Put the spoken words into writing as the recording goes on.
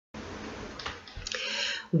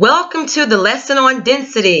Welcome to the lesson on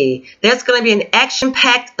density. There's going to be an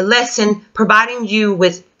action-packed lesson providing you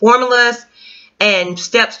with formulas and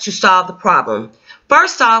steps to solve the problem.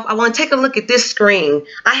 First off, I want to take a look at this screen.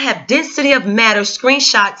 I have density of matter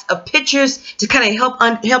screenshots of pictures to kind of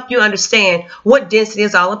help you understand what density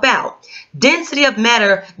is all about. Density of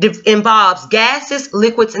matter involves gases,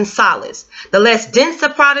 liquids, and solids. The less dense a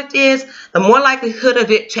product is, the more likelihood of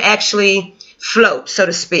it to actually float, so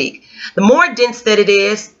to speak. The more dense that it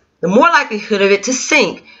is, the more likelihood of it to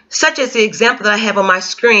sink, such as the example that I have on my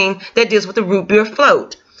screen that deals with the root beer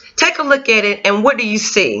float. Take a look at it, and what do you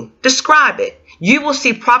see? Describe it. You will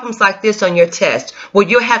see problems like this on your test, where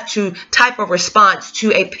you'll have to type a response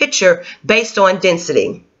to a picture based on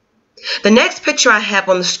density. The next picture I have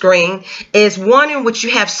on the screen is one in which you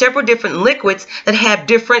have several different liquids that have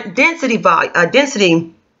different density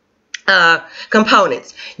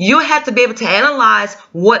components. You have to be able to analyze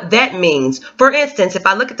what that means. For instance, if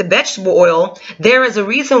I look at the vegetable oil, there is a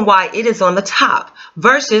reason why it is on the top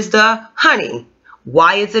versus the honey.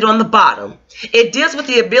 Why is it on the bottom? It deals with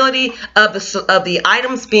the ability of the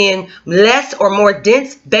items being less or more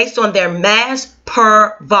dense based on their mass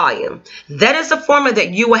per volume. That is a formula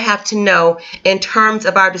that you will have to know in terms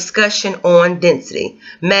of our discussion on density,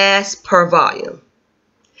 mass per volume.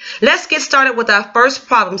 Let's get started with our first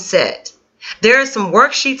problem set. There are some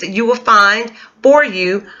worksheets that you will find for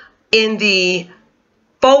you in the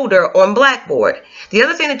folder on Blackboard. The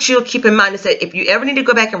other thing that you'll keep in mind is that if you ever need to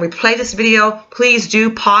go back and replay this video, please do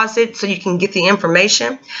pause it so you can get the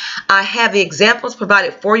information. I have the examples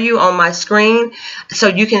provided for you on my screen so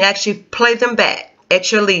you can actually play them back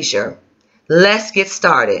at your leisure. Let's get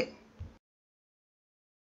started.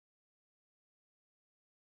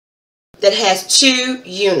 That has two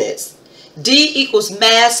units. D equals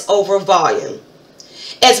mass over volume.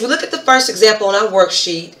 As we look at the first example on our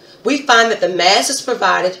worksheet, we find that the mass is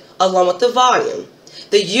provided along with the volume.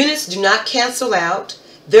 The units do not cancel out,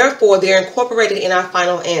 therefore they are incorporated in our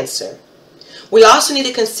final answer. We also need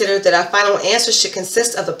to consider that our final answer should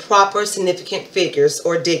consist of the proper significant figures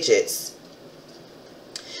or digits.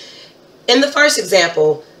 In the first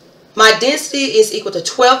example, my density is equal to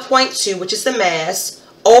 12.2, which is the mass,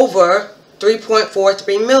 over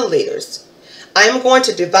 3.43 milliliters. I am going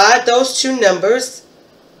to divide those two numbers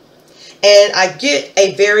and I get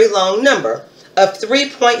a very long number of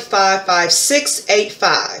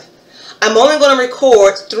 3.55685. I'm only going to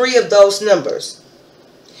record 3 of those numbers.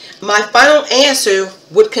 My final answer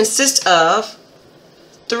would consist of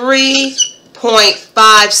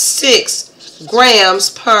 3.56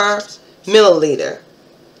 grams per milliliter.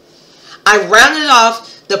 I rounded off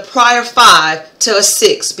the prior 5 to a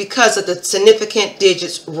 6 because of the significant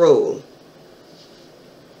digits rule.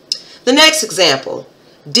 The next example,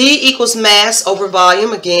 D equals mass over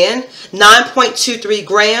volume again, 9.23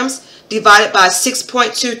 grams divided by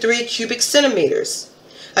 6.23 cubic centimeters.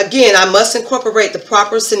 Again, I must incorporate the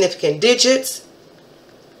proper significant digits.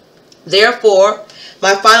 Therefore,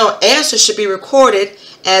 my final answer should be recorded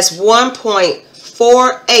as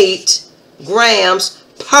 1.48 grams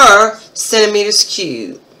per centimeters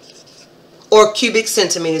cubed, or cubic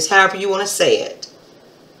centimeters, however you want to say it.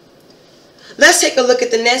 Let's take a look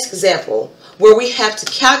at the next example, where we have to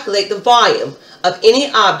calculate the volume of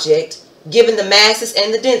any object given the masses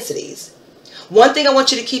and the densities. One thing I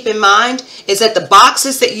want you to keep in mind is that the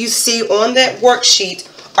boxes that you see on that worksheet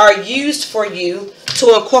are used for you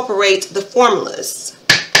to incorporate the formulas.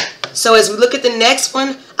 So as we look at the next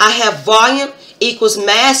one, I have volume equals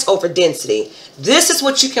mass over density. This is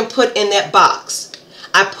what you can put in that box.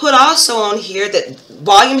 I put also on here that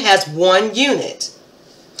volume has 1 unit.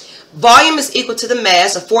 Volume is equal to the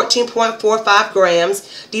mass of 14.45 grams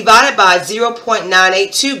divided by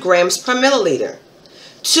 0.982 grams per milliliter.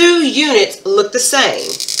 2 units look the same.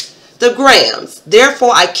 The grams.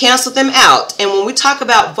 Therefore, I cancel them out. And when we talk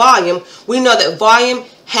about volume, we know that volume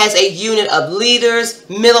has a unit of liters,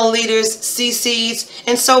 milliliters, cc's,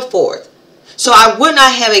 and so forth. So I would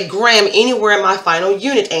not have a gram anywhere in my final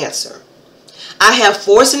unit answer. I have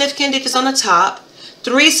 4 significant digits on the top,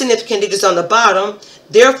 3 significant digits on the bottom.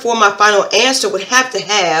 Therefore, my final answer would have to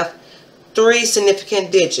have 3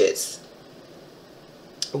 significant digits.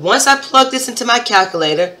 Once I plug this into my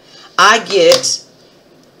calculator, I get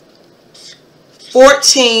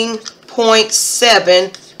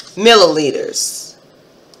 14.7 milliliters.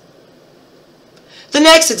 The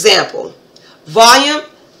next example, volume,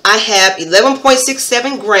 I have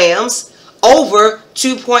 11.67 grams over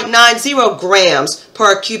 2.90 grams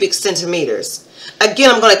per cubic centimeters. Again,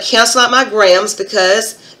 I'm going to cancel out my grams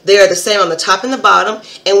because they are the same on the top and the bottom,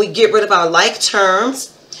 and we get rid of our like terms.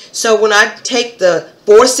 So when I take the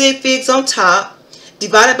 4 sig figs on top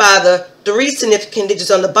divided by the 3 significant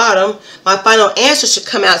digits on the bottom, my final answer should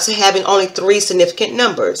come out to having only 3 significant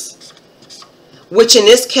numbers, which in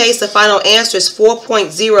this case the final answer is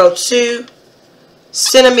 4.02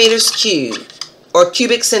 centimeters cubed, or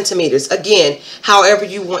cubic centimeters. Again, however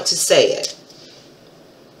you want to say it.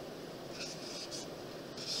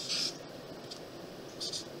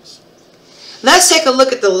 Let's take a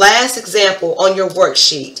look at the last example on your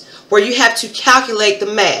worksheet where you have to calculate the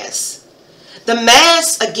mass. The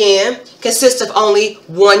mass, again, consists of only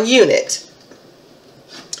 1 unit.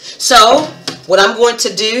 So, what I'm going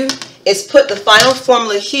to do is put the final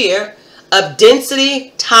formula here of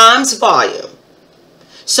density times volume.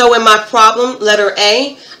 So in my problem, letter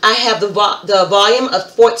A, I have the volume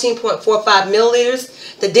of 14.45 milliliters.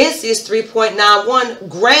 The density is 3.91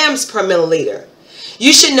 grams per milliliter.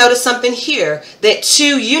 You should notice something here, that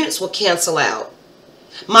 2 units will cancel out.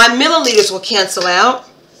 My milliliters will cancel out.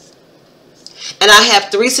 And I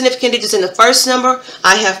have 3 significant digits in the first number.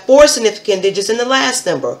 I have 4 significant digits in the last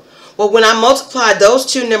number. Well, when I multiply those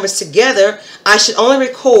 2 numbers together, I should only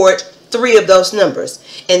record 3 of those numbers.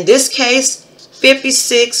 In this case,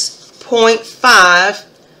 56.5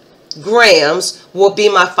 grams will be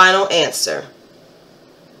my final answer.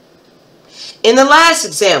 In the last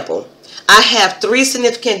example, I have 3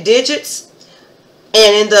 significant digits,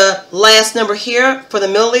 and in the last number here, for the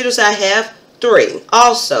milliliters, I have 3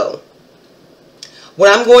 also.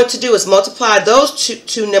 What I'm going to do is multiply those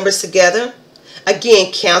two numbers together,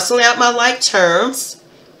 again canceling out my like terms,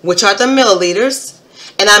 which are the milliliters,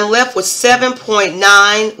 and I'm left with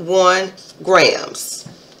 7.91 grams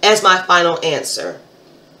as my final answer.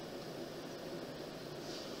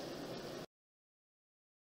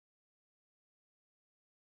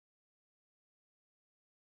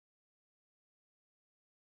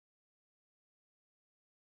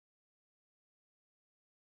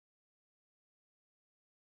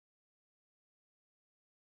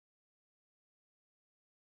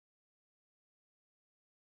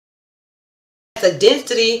 The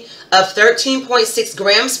density of 13.6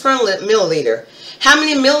 grams per milliliter. How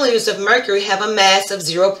many milliliters of mercury have a mass of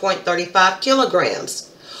 0.35 kilograms?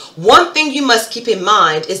 One thing you must keep in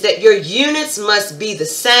mind is that your units must be the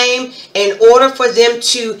same in order for them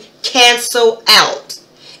to cancel out.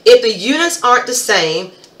 If the units aren't the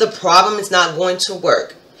same, the problem is not going to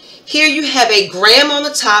work. Here you have a gram on the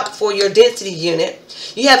top for your density unit.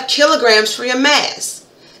 You have kilograms for your mass.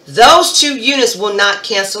 Those 2 units will not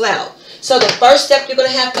cancel out. So the first step you're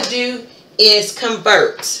going to have to do is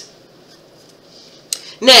convert.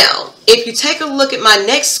 Now, if you take a look at my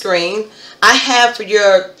next screen, I have for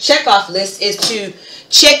your checkoff list is to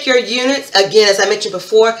check your units. Again, as I mentioned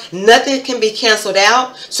before, nothing can be canceled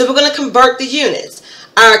out. So we're going to convert the units.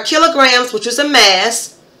 Our kilograms, which is a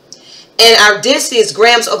mass, and our density is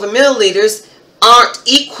grams over milliliters, aren't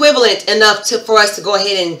equivalent enough for us to go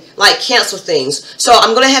ahead and cancel things. So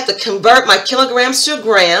I'm going to have to convert my kilograms to a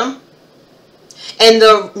gram. And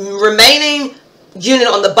the remaining unit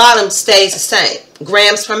on the bottom stays the same,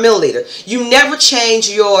 grams per milliliter. You never change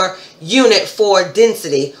your unit for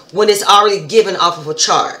density when it's already given off of a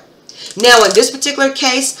chart. Now in this particular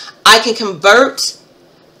case, I can convert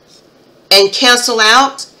and cancel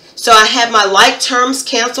out. So I have my like terms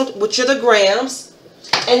canceled, which are the grams.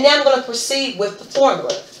 And now I'm going to proceed with the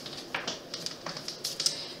formula.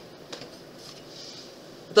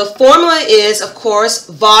 The formula is, of course,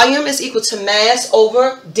 volume is equal to mass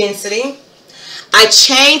over density. I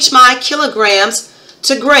change my kilograms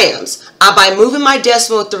to grams by moving my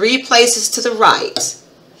decimal 3 places to the right.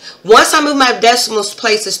 Once I move my decimal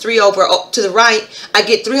places 3 over to the right, I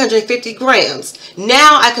get 350 grams.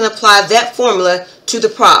 Now I can apply that formula to the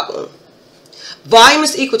problem. Volume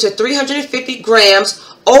is equal to 350 grams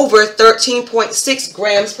over 13.6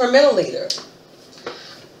 grams per milliliter.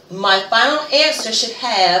 My final answer should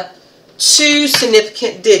have 2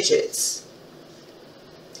 significant digits.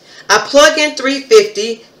 I plug in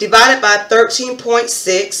 350 divided by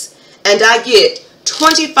 13.6 and I get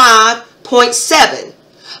 25.7.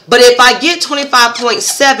 But if I get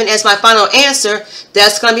 25.7 as my final answer,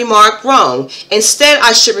 that's going to be marked wrong. Instead,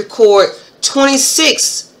 I should record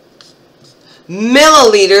 26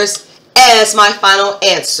 milliliters as my final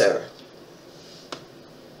answer.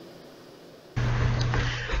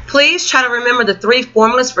 Please try to remember the 3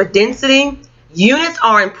 formulas for density. Units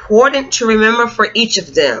are important to remember for each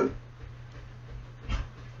of them.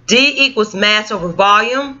 D equals mass over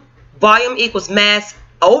volume. Volume equals mass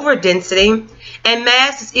over density. And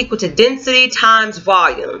mass is equal to density times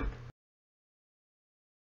volume.